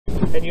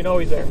and you know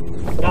he's there.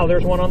 Now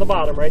there's one on the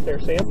bottom right there.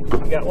 See him?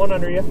 You got one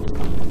under you.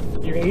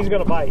 He's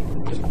gonna bite.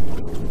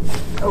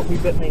 Oh, he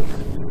bit me.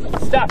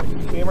 Stop.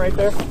 See him right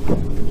there?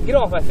 Get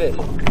off my fish.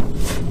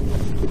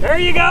 There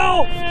you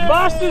go.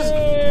 Bust is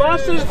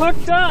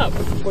hooked up.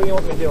 What do you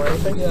want me to do?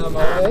 Anything? Yeah, I'm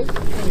okay.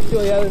 Let me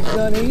show you how this is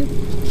done, Heath.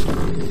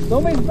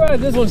 Don't be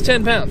surprised. This one's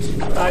 10 pounds.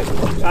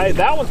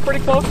 That one's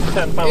pretty close to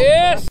 10 pounds.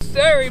 Yes,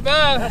 sir,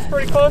 Bob. That's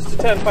pretty close to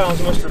 10 pounds,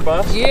 Mr.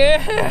 Bus.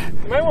 Yeah.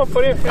 You might want to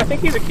put him. I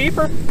think he's a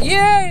keeper.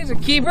 Yeah, he's a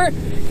keeper.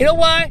 You know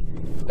why?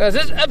 Because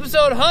this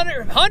episode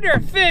Hunter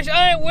Fish,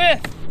 I am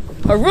with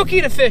a rookie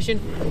to fishing,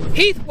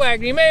 Heath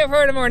Wagner. You may have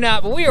heard him or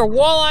not, but we are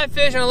walleye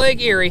fishing on Lake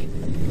Erie.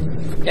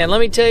 And let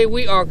me tell you,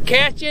 we are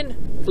catching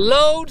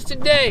loads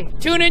today.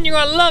 Tune in, you're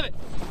gonna love it.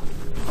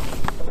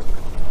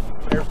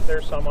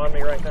 There's some on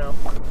me right now.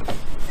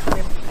 Is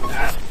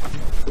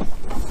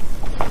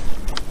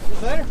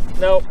it better?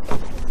 Nope.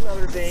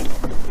 Another dink.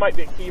 Might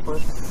be a keeper.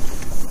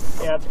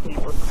 Yeah, it's a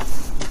keeper.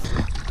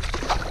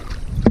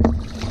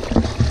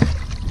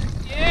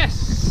 Yes,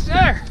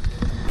 sir.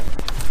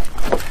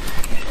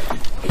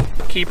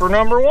 Keeper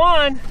number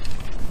one.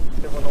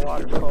 Good when the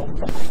water's cold.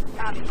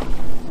 Got it.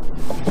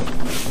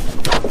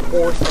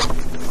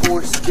 Of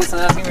course, just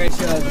asking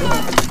ratio I was doing.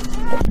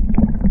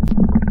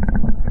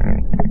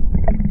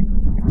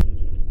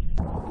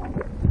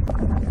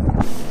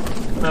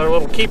 Another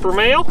little keeper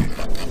male.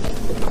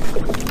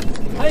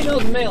 How do you know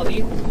it's a male,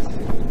 Heath?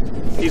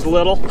 He's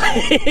little.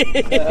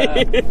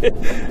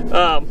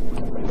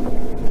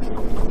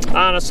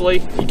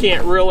 Honestly, you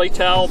can't really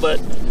tell, but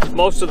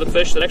most of the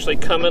fish that actually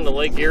come into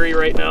Lake Erie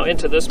right now,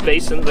 into this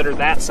basin that are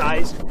that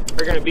size,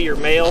 are going to be your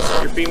males.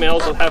 Your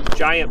females will have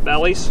giant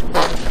bellies.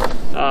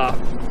 I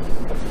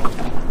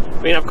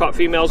mean, I've caught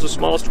females as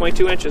small as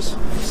 22 inches,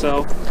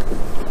 so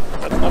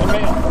that's not a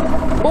male.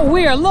 What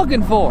we are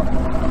looking for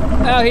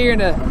out here in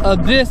the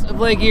abyss of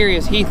Lake Erie,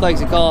 as Heath likes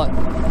to call it,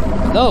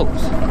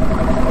 those.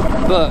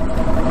 But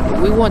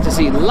we want to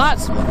see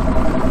lots more.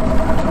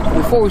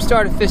 Before we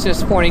started fishing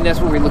this morning, that's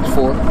what we looked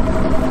for.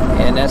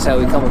 And that's how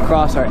we come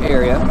across our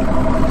area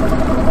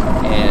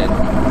and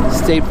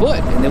stayed put.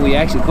 And then we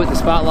actually put the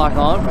spot lock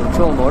on for the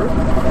trolling motor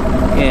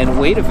and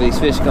waited for these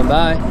fish to come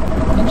by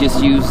and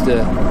just used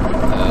the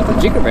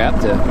jigger wrap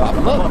to pop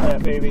them up. Come on,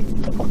 that baby.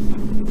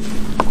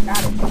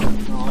 Got him.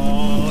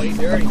 Oh, he's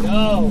dirty.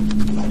 No.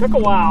 Took a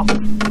while.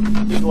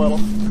 He's little.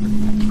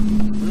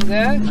 Little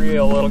guy?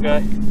 Real little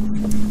guy.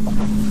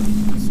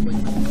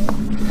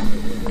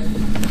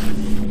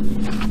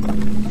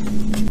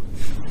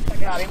 I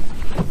got him.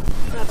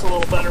 That's a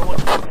little better one.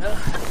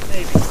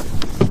 Maybe.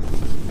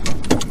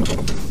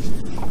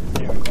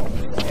 There we go.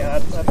 Yeah,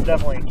 that's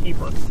definitely a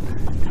keeper.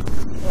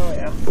 Oh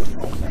yeah.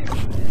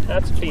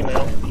 That's a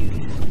female.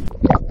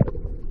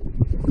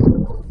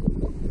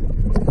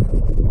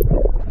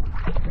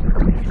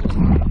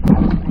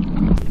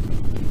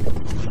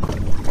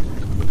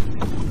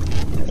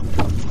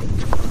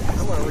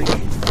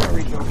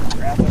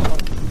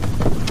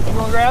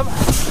 Grab?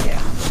 Yeah.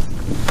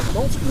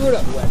 Don't screw it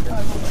up,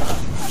 Wagner.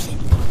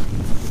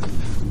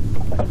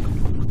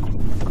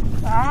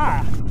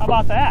 Ah, how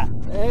about that?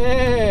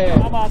 Hey.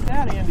 How about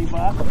that, Andy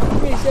Buck?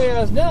 Let me show you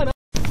how it's done.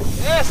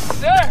 Yes,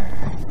 sir.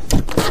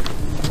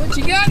 What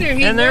you got there,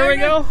 Heath? And there we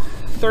go.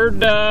 Third,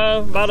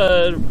 about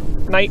a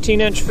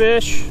 19-inch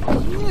fish.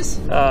 Yes.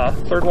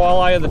 Third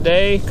walleye of the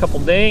day. Couple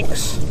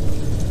dinks.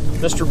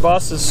 Mr.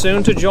 Bus is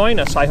soon to join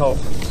us, I hope.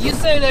 You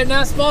say they're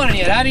not spawning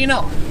yet. How do you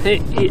know?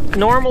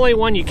 Normally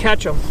when you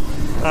catch them,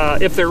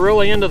 if they're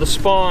really into the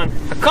spawn,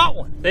 I caught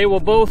one. they will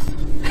both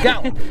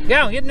Go,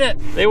 get in it.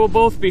 they will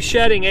both be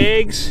shedding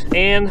eggs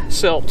and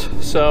silt.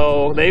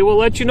 So they will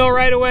let you know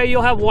right away.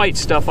 You'll have white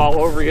stuff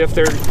all over you if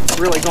they're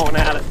really going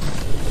at it.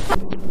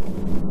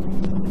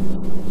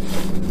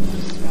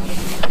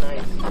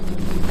 Nice.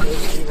 Those are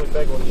usually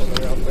big ones when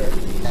they're out there.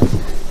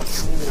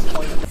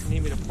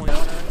 Need me to point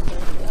out anything?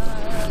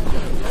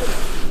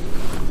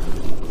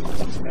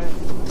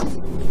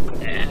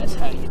 That's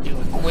how you do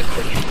it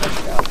quickly.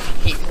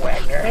 Heath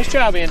Wagner. Nice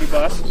job, Andy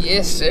Bus.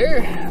 Yes,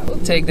 sir. We'll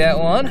take that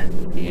one.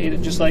 He ate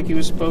it just like he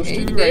was supposed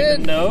to, right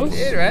in the nose.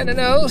 Did, right in the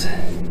nose.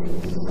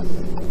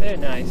 Very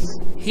nice.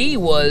 He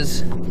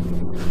was,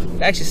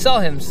 I actually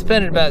saw him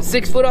suspended about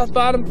 6 foot off the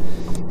bottom.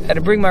 Had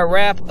to bring my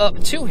wrap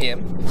up to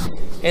him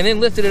and then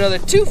lifted another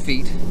 2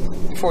 feet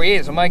before he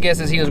ate it. So my guess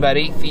is he was about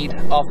 8 feet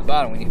off the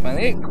bottom when he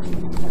finally ate it.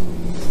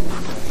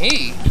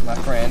 He, my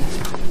friend,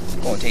 is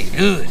going to taste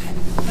good.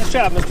 Nice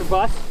job, Mr.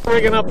 Bus.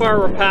 Rigging up our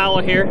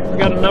Rapala here. We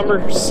got a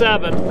number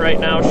 7 right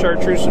now,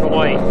 chartreuse and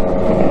white.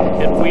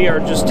 And we are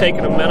just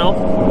taking a minnow.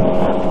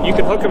 You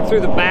can hook them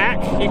through the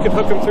back, you can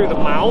hook them through the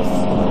mouth.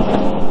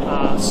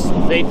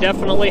 They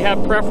definitely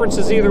have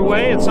preferences either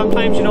way, and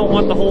sometimes you don't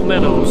want the whole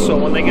minnow. So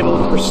when they get a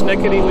little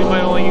persnickety, we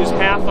might only use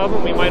half of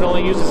them, we might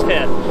only use his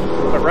head.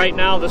 But right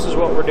now, this is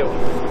what we're doing.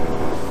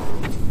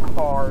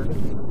 Hard.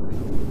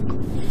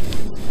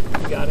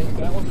 You got him?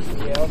 That one?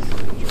 Yes.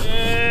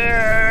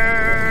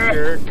 Yeah.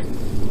 Jerk.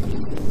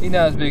 He's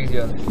not as big as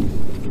the other.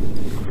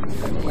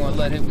 We're going to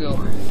let him go.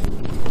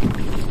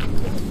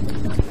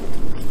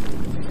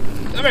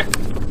 Come here.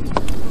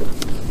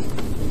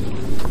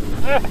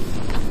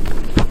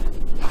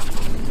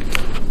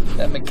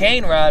 That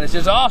McCain rod is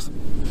just awesome.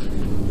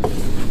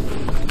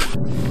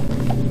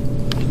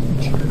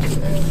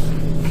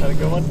 Got a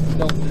good one?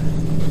 Nope.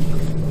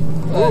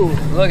 Ooh,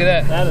 look at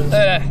that. That is look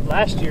at that.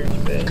 last year's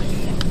fish.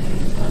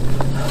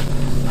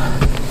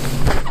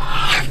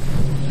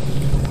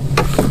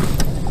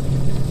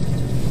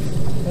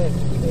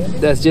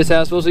 That's just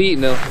how it's supposed to eat,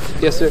 though.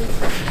 Yes, sir.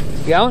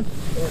 You got one?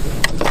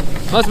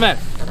 What's the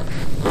matter?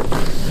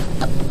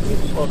 You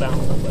can slow down a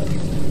little bit.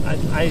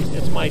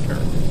 It's my turn.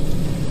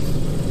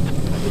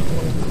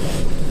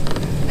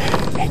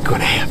 Ain't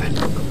gonna happen.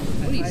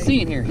 What are you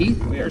seeing here,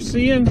 Heath? We are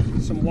seeing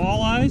some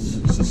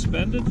walleyes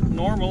suspended.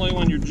 Normally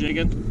when you're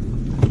jigging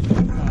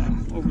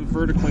over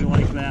vertically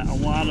like that, a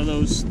lot of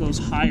those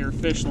higher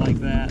fish like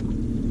that,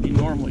 you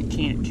normally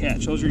can't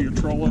catch. Those are your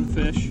trolling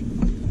fish.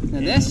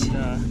 Now that's...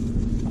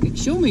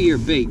 show me your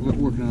bait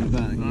working on the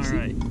bottom. All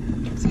right.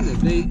 See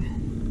that bait?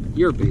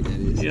 Your bait, that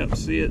is. Yep,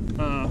 see it.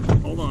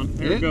 Hold on.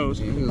 There it goes.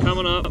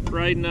 Coming up,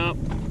 riding up.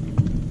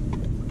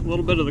 A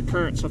little bit of the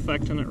current's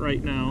affecting it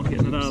right now,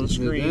 getting it out of the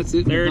screen. That's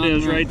it. There it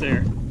is right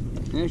there.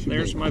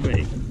 There's my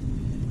bait.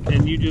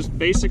 And you just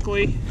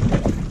basically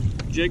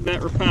jig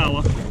that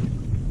Rapala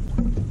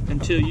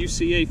until you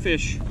see a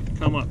fish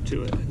come up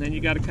to it. And then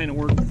you got to kind of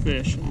work the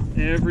fish.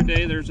 And every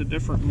day there's a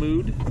different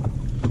mood.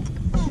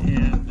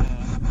 And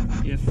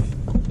if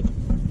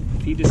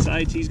he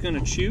decides he's going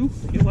to chew,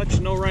 he'll let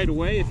you know right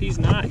away. If he's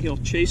not, he'll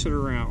chase it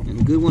around. And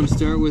a good one to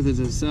start with is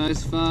a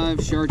size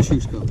 5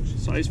 chartreuse color.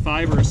 Size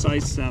 5 or a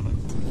size 7.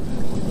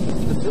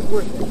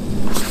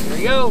 There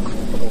you go.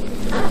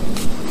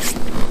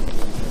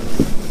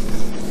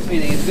 What do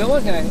you think? It's a good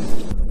one, guy?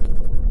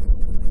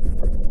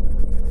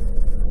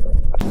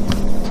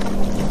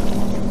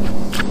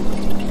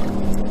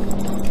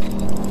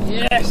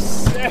 Yes,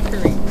 sir.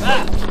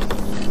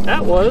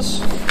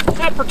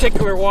 That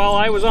particular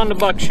walleye was on the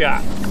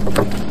Buckshot.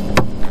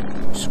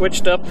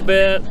 Switched up a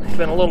bit.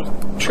 Been a little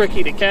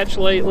tricky to catch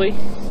lately.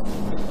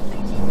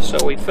 So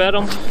we fed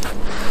him.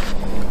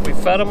 We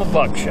fed him a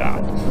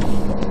Buckshot.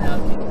 Now,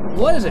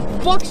 what is a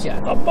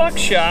Buckshot? A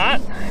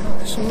Buckshot.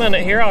 Just a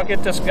minute here. I'll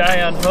get this guy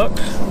unhooked.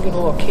 I'll get a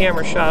little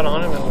camera shot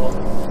on him and we'll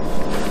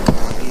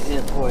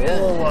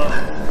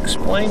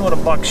explain what a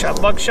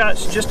Buckshot.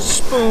 Buckshot's just a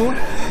spoon.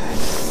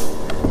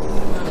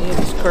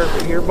 This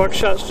carpet here.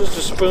 Buckshot's just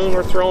a spoon.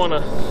 We're throwing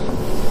a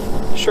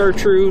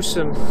chartreuse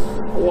and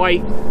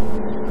white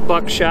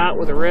buckshot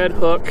with a red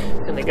hook,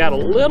 and they got a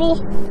little,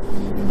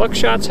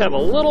 Buckshots have a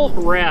little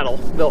rattle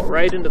built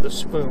right into the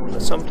spoon.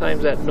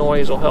 Sometimes that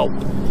noise will help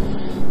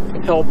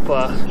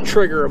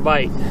trigger a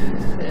bite,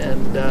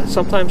 and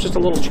sometimes just a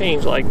little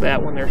change like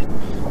that when they're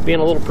being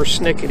a little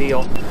persnickety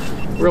will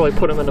really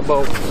put them in the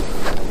boat.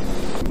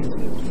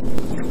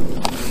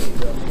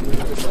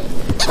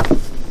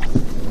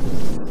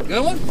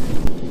 Good one?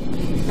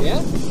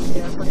 Yeah?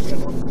 Yeah, pretty good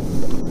one.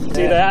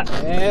 See that?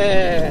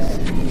 Yeah.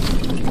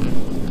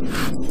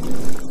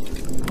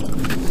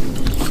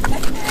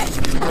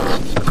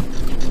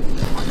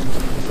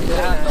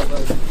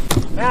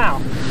 Now,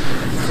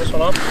 this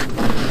one up.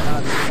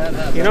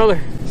 You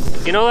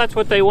know that's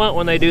what they want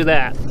when they do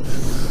that.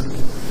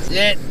 That's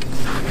it.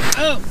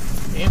 Oh,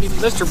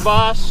 Mr.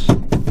 Boss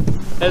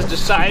has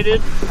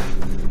decided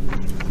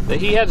that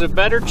he has a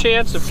better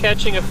chance of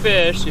catching a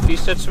fish if he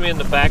sits me in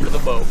the back of the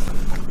boat.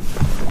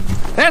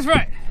 that's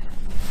right.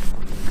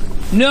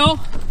 No,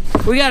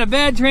 we got a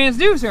bad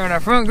transducer on our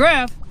front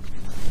graph,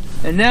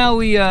 and now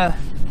we all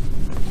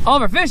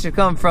of our fish have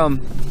come from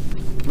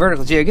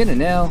vertical jigging, and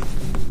now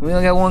we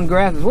only got one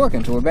graph that's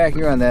working, so we're back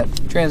here on that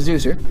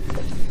transducer.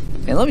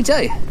 And let me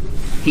tell you,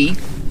 Heath,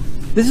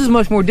 this is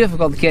much more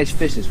difficult to catch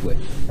fish this way.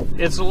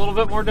 It's a little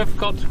bit more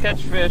difficult to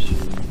catch fish.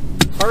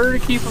 Harder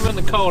to keep them in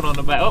the cone on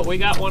the back. Oh, we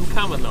got one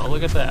coming though.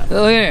 Look at that.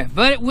 Oh yeah,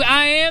 but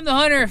I am the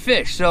hunter of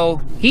fish,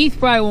 so Heath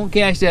probably won't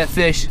catch that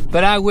fish,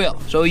 but I will.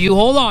 So you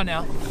hold on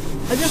now.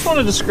 I just want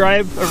to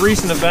describe a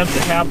recent event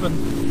that happened.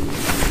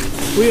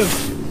 We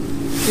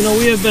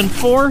have been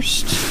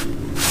forced.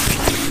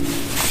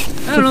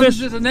 I don't know if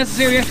this is a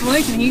necessary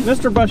explanation, Heath.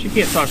 Mr. Bush, you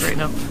can't talk right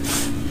now.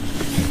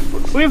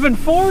 We have been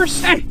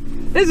forced. Hey,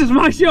 this is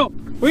my show.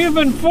 We have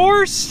been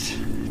forced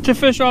to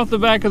fish off the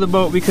back of the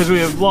boat because we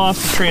have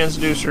lost the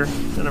transducer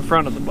in the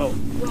front of the boat.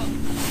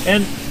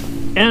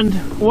 And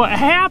what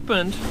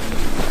happened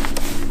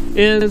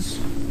is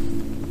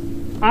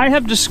I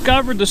have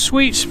discovered the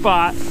sweet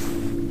spot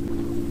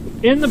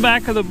in the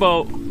back of the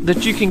boat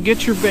that you can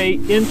get your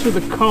bait into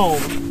the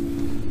cone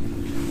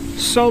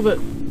so that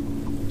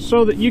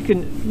you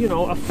can,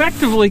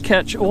 effectively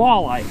catch a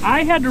walleye.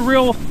 I had to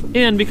reel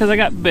in because I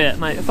got bit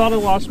and I thought I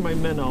lost my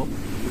minnow.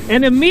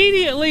 And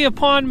immediately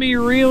upon me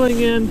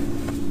reeling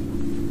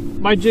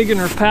in my Jigging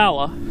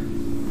Rapala,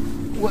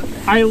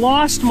 I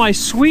lost my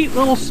sweet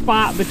little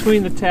spot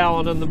between the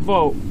talon and the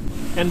boat.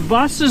 And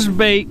Bus's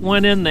bait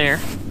went in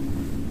there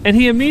and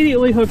he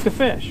immediately hooked a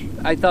fish.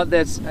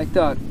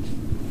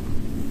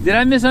 Did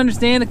I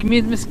misunderstand the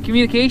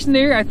miscommunication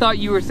there? I thought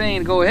you were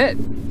saying go ahead.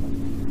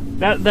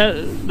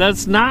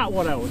 That's not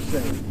what I was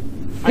saying.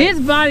 His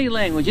body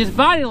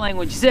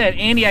language said,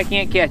 Andy, I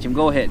can't catch him.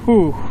 Go ahead.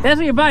 Whew. That's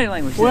what your body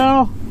language said.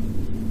 Well,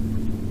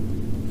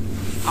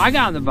 I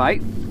got him the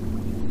bite.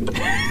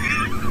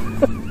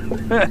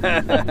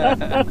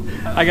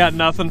 I got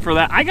nothing for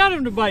that. I got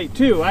him to bite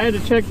too. I had to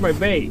check my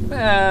bait.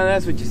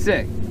 That's what you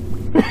say.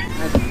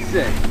 That's what you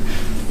say.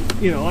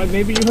 You know,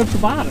 maybe you hooked the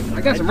bottom.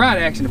 I got some rod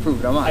action to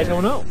prove it. I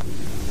don't know.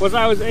 Was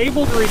I was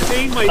able to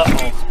retain my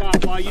sweet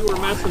spot while you were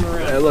messing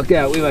around. Look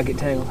out, we might get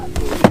tangled.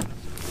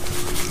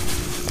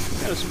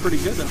 Got us pretty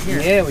good up here.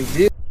 Yeah, we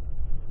do.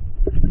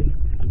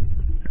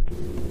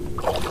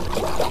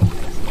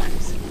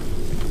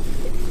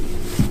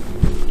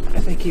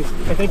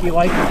 I think you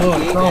like the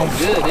little chrome.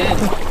 Good,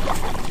 isn't it?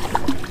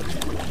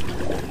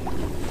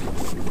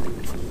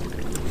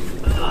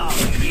 Oh,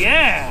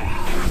 yeah!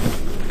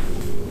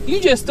 You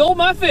just stole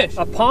my fish.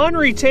 Upon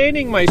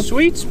retaining my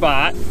sweet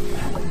spot,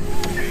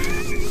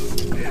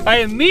 I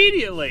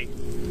immediately,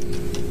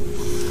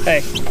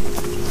 hey,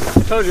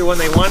 I told you when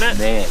they want it.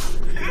 Man,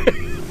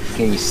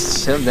 can you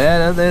shove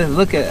that up there?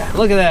 Look at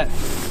that.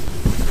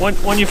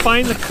 When you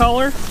find the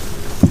color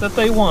that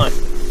they want.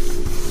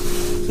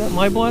 Is that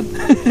my blood?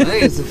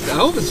 I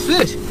hope it's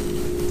fish.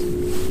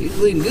 He's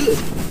bleeding good.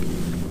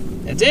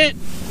 That's it.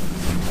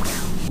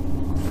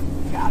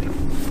 Got him.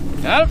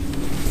 Got him?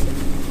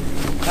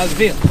 How's it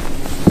feel?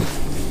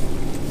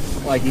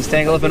 Like he's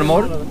tangled up in a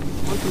motor?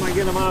 Once I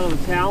get him out of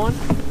the talon,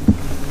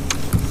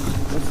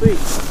 let's see.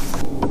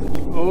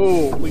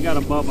 Oh, we got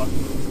a bubba.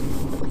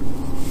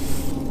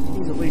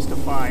 He's at least a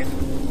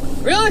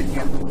 5. Really?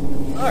 Yeah.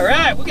 All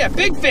right, we got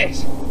big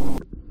fish.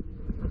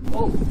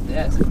 Oh,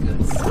 that's good.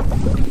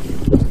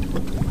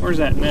 Where's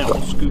that net?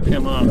 We'll scoop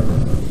him up.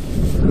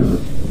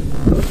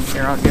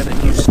 Here, I'll get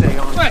it. You stay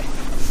on.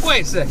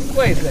 Wait a second.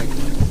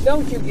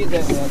 Don't you get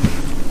that net.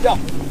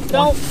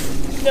 Don't.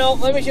 No,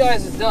 let me show you how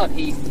this is done,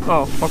 Heath.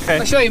 Oh, okay.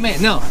 I'll show you,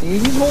 man. No, you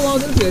just hold on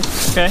to the fish.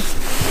 Okay.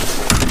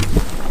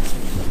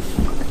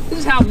 This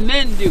is how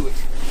men do it.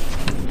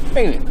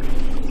 Wait a minute.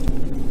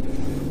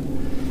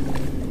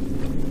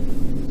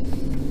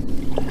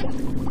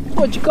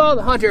 What you call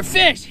the hunter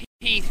fish,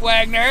 Heath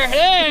Wagner?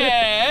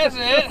 Yeah, that's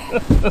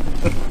it.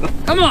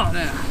 Come on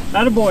now.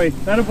 Attaboy,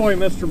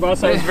 Mr.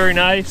 Buss. That was very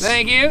nice.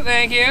 Thank you.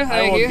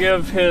 I will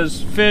give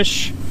his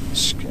fish.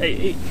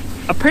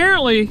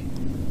 Apparently,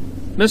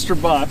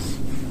 Mr. Buss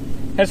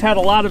has had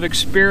a lot of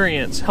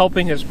experience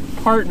helping his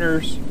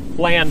partners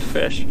land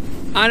fish.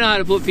 I know how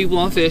to put people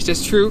on fish.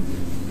 That's true.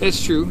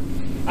 That's true.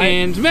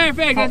 And as a matter of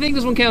fact, I think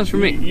this one counts for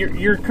me.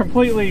 You're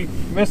completely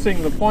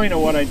missing the point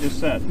of what I just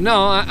said.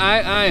 No,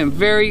 I am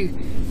very.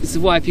 This is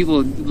why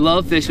people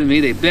love fish with me.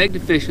 They beg to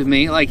fish with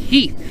me. Like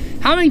Heath,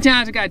 how many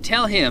times I got to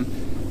tell him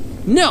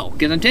no?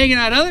 Because I'm taking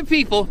out other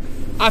people.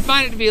 I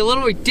find it to be a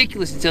little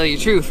ridiculous to tell you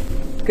the truth.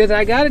 Because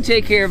I got to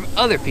take care of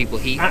other people,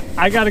 Heath.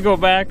 I got to go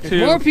back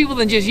to more people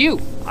than just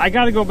you. I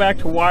got to go back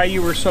to why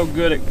you were so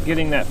good at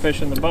getting that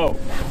fish in the boat.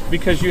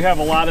 Because you have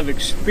a lot of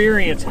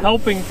experience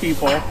helping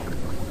people.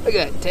 Look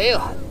at that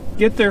tail.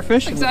 Get their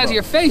fish in the boat. The size of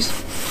your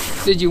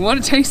face. Did you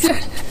want to taste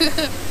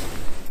that?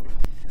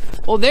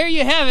 Well, there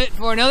you have it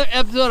for another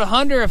episode of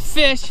Hunter of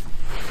Fish.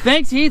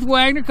 Thanks to Heath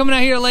Wagner coming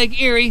out here to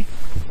Lake Erie.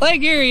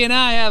 Lake Erie and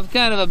I have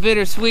kind of a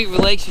bittersweet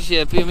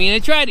relationship. I mean,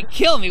 it tried to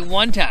kill me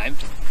one time.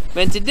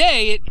 And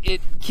today,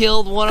 it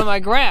killed one of my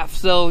graphs.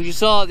 So you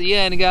saw at the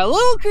end, it got a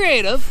little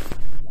creative.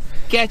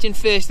 Catching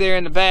fish there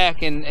in the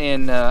back,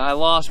 and I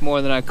lost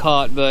more than I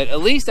caught. But at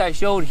least I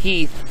showed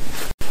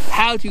Heath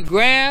how to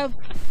grab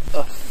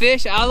a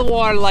fish out of the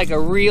water like a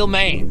real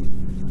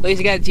man. At least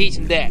I got to teach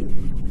him that.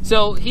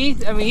 So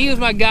Heath, I mean, he was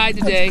my guide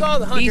today.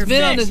 He's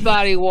been on this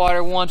body of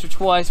water once or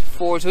twice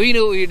before, so he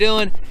knew what we were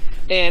doing.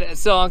 And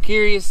so I'm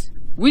curious.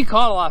 We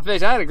caught a lot of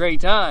fish. I had a great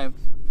time.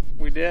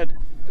 We did.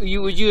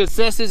 Would you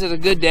assess this as a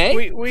good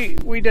day?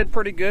 We did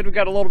pretty good. We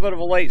got a little bit of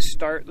a late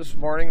start this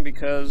morning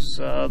because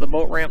the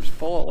boat ramp's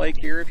full at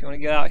Lake Erie. If you want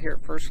to get out here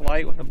at first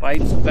light when the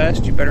bite's the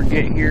best, you better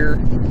get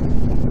here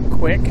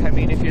quick. I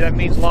mean, if that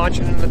means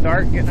launching in the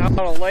dark, getting out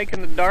on a lake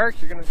in the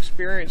dark, you're going to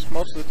experience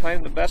most of the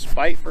time the best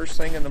bite first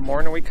thing in the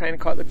morning. We kind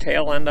of caught the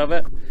tail end of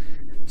it.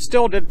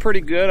 Still did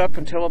pretty good up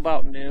until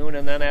about noon,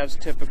 and then as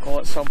typical,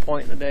 at some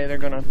point in the day they're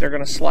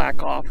gonna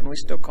slack off, and we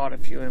still caught a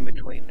few in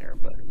between there.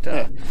 But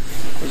it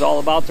was all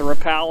about the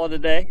Rapala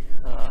today.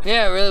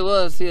 Yeah, it really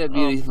was. See that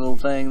beautiful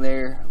thing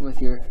there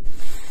with your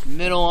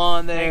minnow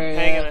on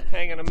there,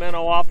 hanging a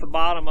minnow off the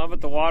bottom of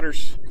it. The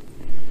water's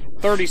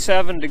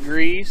 37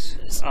 degrees.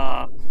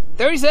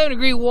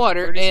 37-degree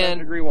water.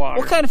 37-degree water.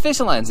 What kind of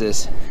fishing line is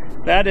this?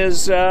 That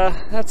is,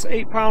 that's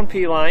 8-pound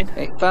P line.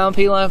 8-pound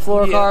P line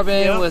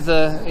fluorocarbon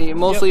with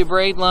mostly a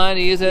braid line.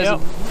 You use it as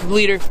a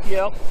bleeder.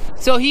 Yep.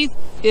 So Heath,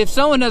 if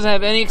someone doesn't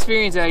have any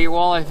experience out here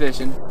walleye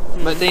fishing,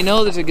 but they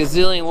know there's a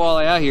gazillion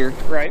walleye out here,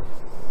 right?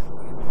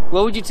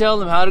 What would you tell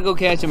them how to go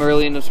catch them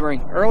early in the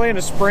spring? Early in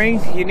the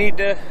spring, you need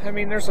to. I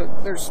mean, there's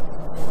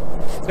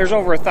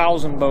over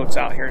 1,000 boats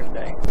out here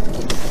today.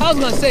 I was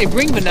gonna say,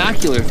 bring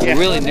binoculars to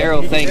really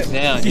narrow things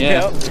down.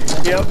 Yep.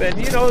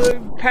 And you know,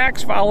 the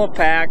packs follow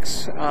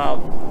packs.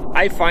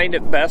 I find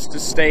it best to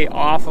stay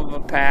off of a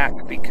pack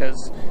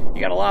because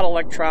you got a lot of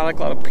electronic,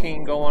 a lot of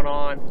ping going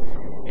on,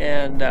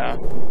 and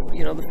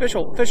you know, the fish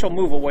will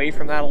move away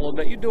from that a little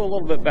bit. You do a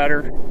little bit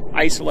better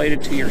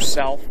isolated to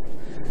yourself.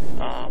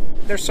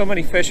 There's so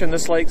many fish in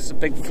this lake. It's a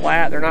big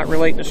flat. They're not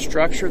relating to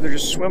structure. They're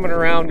just swimming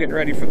around, getting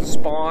ready for the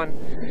spawn,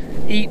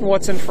 eating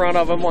what's in front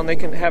of them when they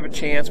can have a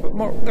chance.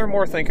 But they're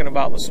more thinking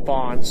about the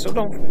spawn. So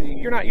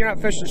you're not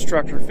fishing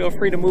structure. Feel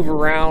free to move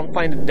around,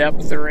 find the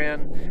depth they're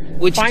in.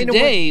 Which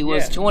today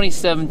was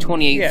 27,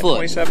 28 foot.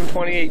 27,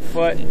 28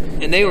 foot.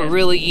 And they were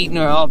really eating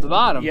her off the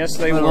bottom. Yes,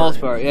 they were. For the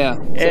most part, yeah.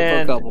 Except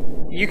for a couple.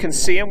 You can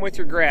see them with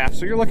your graph.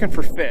 So you're looking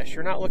for fish.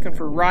 You're not looking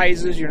for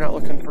rises. You're not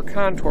looking for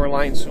contour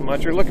lines so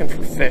much. You're looking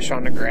for fish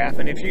on the graph.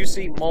 And if you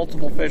see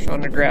multiple fish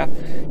on the graph,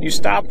 you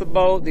stop the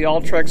boat. The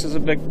Ultrex is a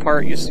big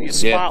part. You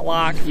spot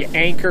lock. You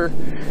anchor.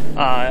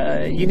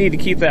 You need to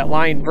keep that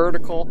line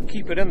vertical.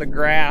 Keep it in the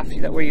graph.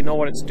 That way you know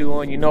what it's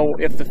doing. You know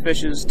if the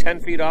fish is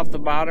 10 feet off the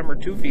bottom or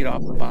 2 feet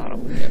off the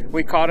bottom.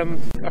 We caught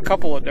them a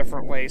couple of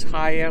different ways,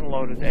 high and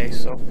low today.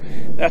 So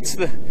that's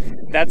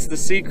the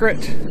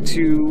secret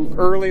to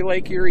early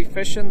Lake Erie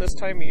fishing this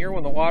time of year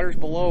when the water's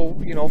below,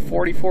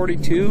 40,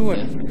 42.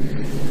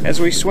 And as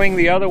we swing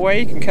the other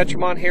way, you can catch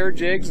them on hair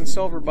jigs and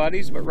silver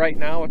buddies. But right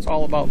now, it's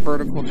all about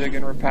vertical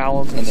jigging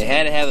Rapalas. And they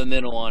had to have a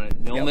minnow on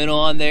it. No minnow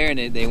on there,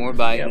 and they weren't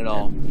biting at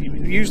all.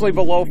 Usually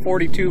below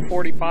 42,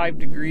 45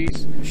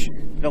 degrees.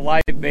 The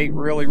live bait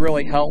really,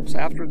 really helps.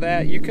 After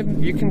that, you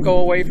can go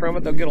away from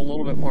it. They'll get a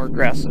little bit more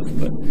aggressive.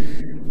 But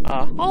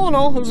all in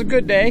all, it was a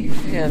good day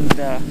and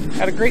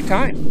had a great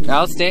time.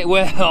 Outstanding.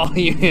 Well,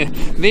 being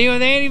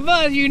with Andy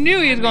Buzz, you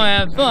knew he was going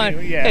to have fun.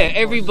 Yeah, hey,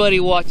 everybody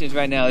watching this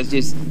right now is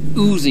just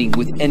oozing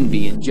with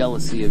envy and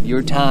jealousy of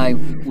your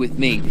time with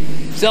me.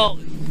 So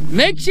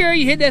make sure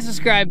you hit that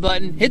subscribe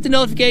button, hit the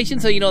notification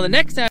so you know the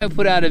next time I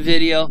put out a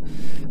video.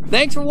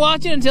 Thanks for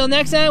watching. Until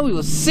next time, we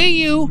will see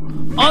you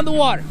on the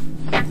water.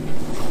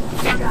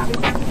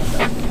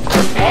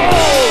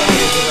 Oh!